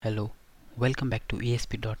Hello, welcome back to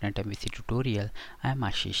ASP.NET MVC tutorial. I am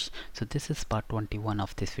Ashish. So this is part 21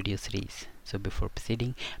 of this video series. So before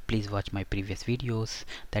proceeding, please watch my previous videos,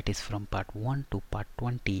 that is from part 1 to part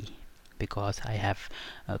 20, because I have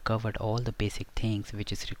covered all the basic things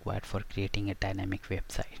which is required for creating a dynamic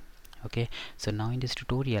website. Okay, so now in this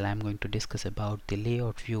tutorial I am going to discuss about the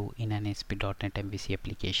layout view in an ASP.NET MVC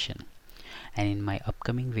application. And in my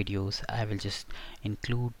upcoming videos I will just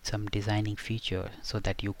include some designing feature so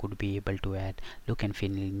that you could be able to add look and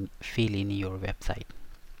feel in your website.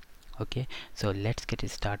 Okay, so let's get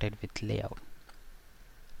started with layout.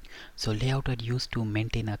 So layout are used to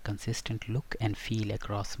maintain a consistent look and feel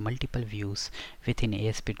across multiple views within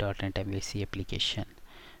ASP.NET MVC application.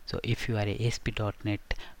 So if you are a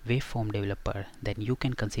ASP.NET waveform developer, then you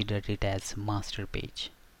can consider it as master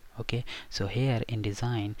page. Okay, so here in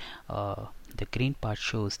design, the green part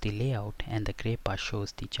shows the layout and the gray part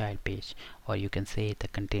shows the child page, or you can say the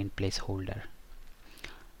content placeholder.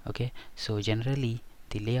 Okay, so generally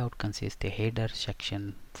the layout consists the header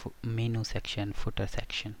section, menu section, footer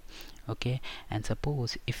section. Okay, and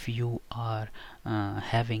suppose if you are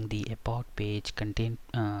having the about page, content,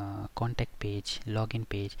 contact page, login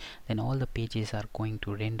page, then all the pages are going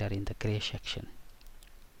to render in the gray section.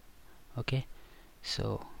 Okay,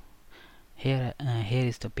 so here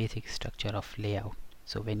is the basic structure of layout.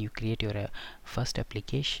 So when you create your first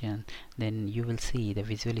application, then you will see the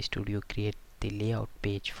Visual Studio create the layout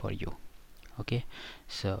page for you. Okay,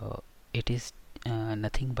 so it is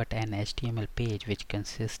nothing but an HTML page which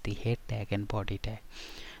consists the head tag and body tag.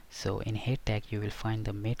 So in head tag you will find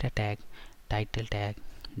the meta tag, title tag,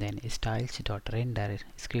 then styles.render,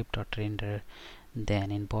 script.render. Then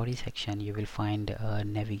in body section you will find a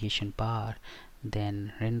navigation bar,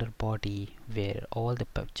 then render body where all the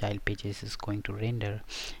child pages is going to render,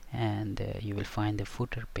 and you will find the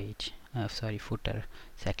footer page, footer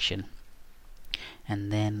section,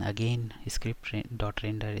 and then again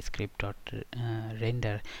script.render,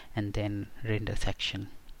 script.render, and then render section.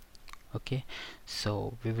 Okay,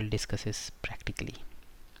 so we will discuss this practically.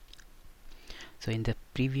 So in the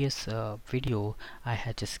previous video I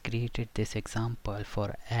had just created this example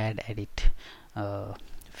for add edit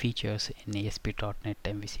features in ASP.NET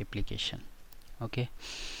MVC application. Okay,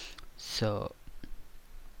 so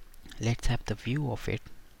let's have the view of it.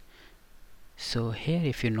 So here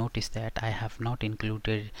if you notice that I have not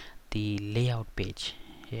included the layout page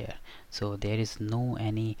here, so there is no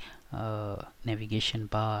any navigation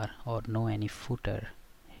bar or no any footer.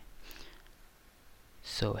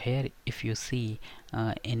 So here if you see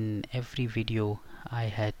in every video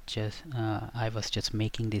I was just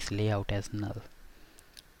making this layout as null.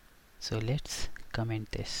 So let's comment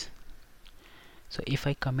this. So if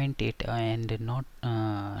I comment it and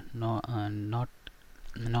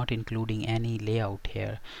not including any layout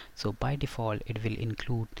here, so by default it will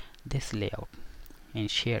include this layout in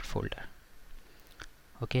share folder.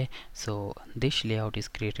 Okay, so this layout is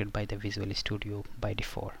created by the Visual Studio by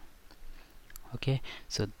default. Okay,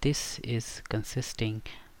 so this is consisting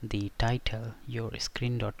the title, your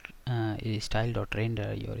style.render,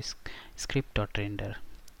 your script.render.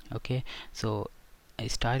 Okay, so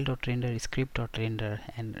style.render, script.render,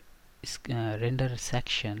 and render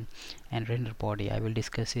section and render body, I will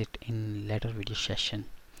discuss it in later video session.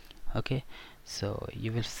 Okay, so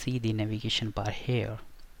you will see the navigation bar here,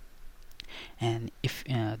 and if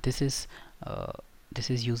this is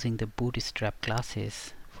using the bootstrap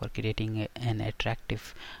classes for creating an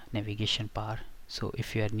attractive navigation bar. So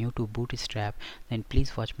if you are new to bootstrap, then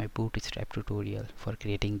please watch my bootstrap tutorial for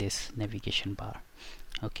creating this navigation bar.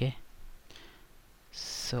 Okay,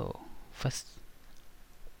 so first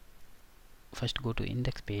go to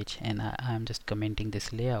index page, and I am just commenting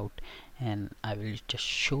this layout, and I will just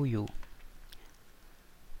show you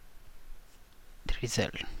the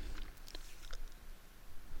result.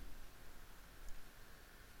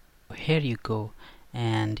 Here you go,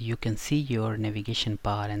 and you can see your navigation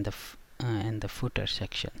bar and the footer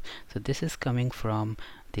section. So this is coming from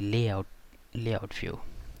the layout view.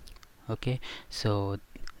 Okay, so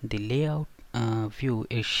the layout view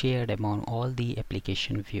is shared among all the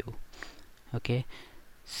application view. Okay,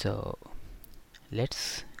 so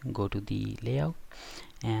let's go to the layout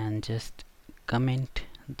and just comment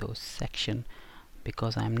those section,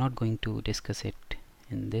 because I'm not going to discuss it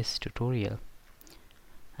in this tutorial.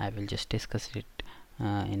 I will just discuss it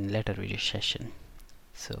in later video session.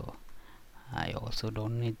 So I also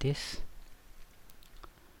don't need this,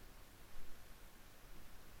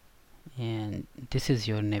 and this is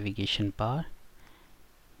your navigation bar,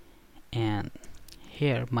 and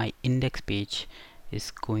here my index page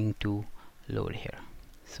is going to load here.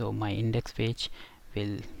 So my index page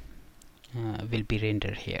will be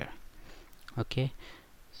rendered here. Okay,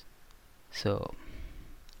 so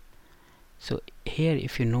here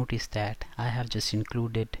if you notice that I have just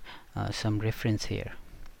included some reference here.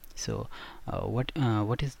 So what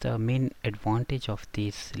is the main advantage of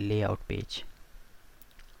this layout page?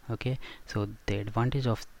 Okay, so the advantage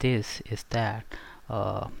of this is that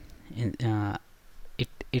uh, in,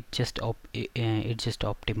 it just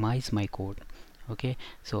optimize my code. Okay,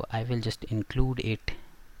 so I will just include it,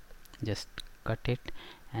 just cut it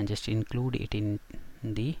and just include it in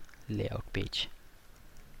the layout page.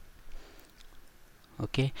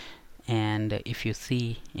 Okay, and if you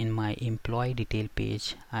see in my employee detail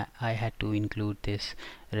page, I had to include this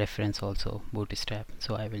reference also, bootstrap,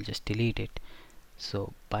 so I will just delete it.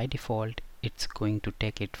 So by default it's going to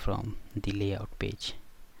take it from the layout page.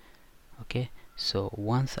 Okay, so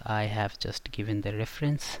once I have just given the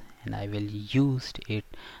reference, and I will use it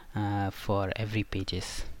for every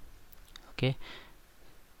pages. Okay,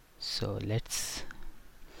 so let's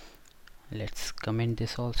comment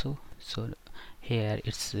this also. So here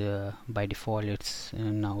it's by default it's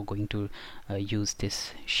now going to use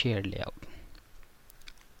this shared layout.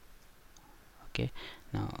 Okay,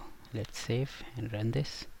 now let's save and run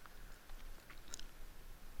this.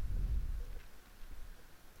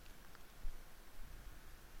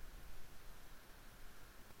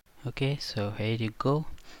 Okay, so here you go,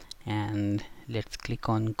 and let's click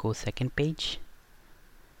on go second page.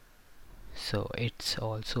 So it's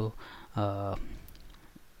also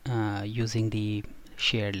using the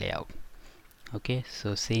shared layout. Okay,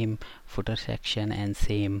 so same footer section and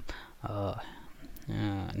same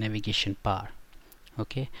navigation bar.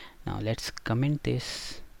 Okay, now let's comment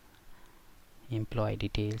this employee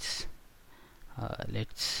details.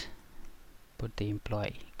 Let's put the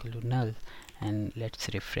employee equal to null and let's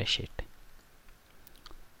refresh it.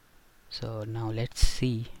 So now let's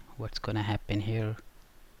see what's gonna happen here.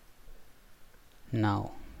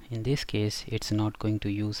 Now in this case it's not going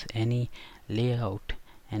to use any layout,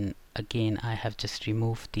 and again I have just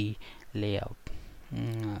removed the layout,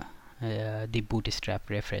 the bootstrap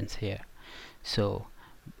reference here. So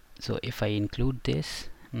if I include this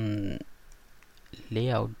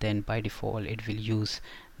layout, then by default it will use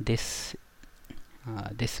this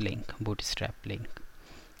this link, bootstrap link.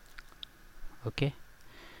 Okay,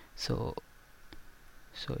 so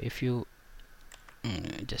if you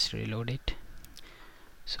just reload it,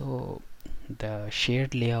 so the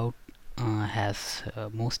shared layout has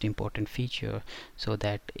most important feature, so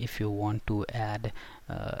that if you want to add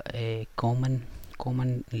a common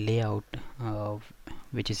layout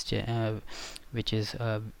which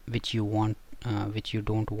you want which you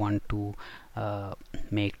don't want to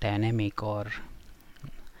make dynamic, or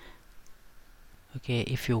okay,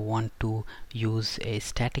 if you want to use a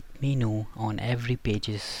static menu on every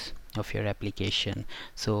pages of your application,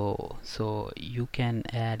 so you can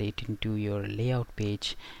add it into your layout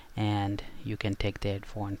page and you can take the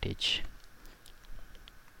advantage.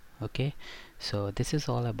 Okay, so this is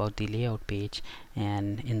all about the layout page,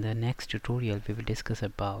 and in the next tutorial we will discuss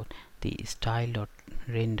about the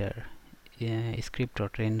style.render,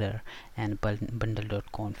 script.render and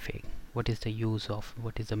bundle.config. What is the use of,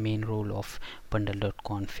 what is the main role of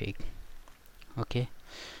bundle.config? Okay,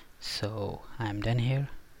 so I'm done here.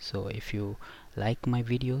 So if you like my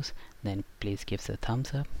videos, then please give a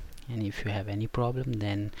thumbs up, and if you have any problem,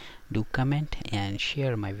 then do comment and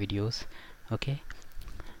share my videos. Okay,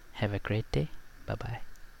 have a great day. Bye bye.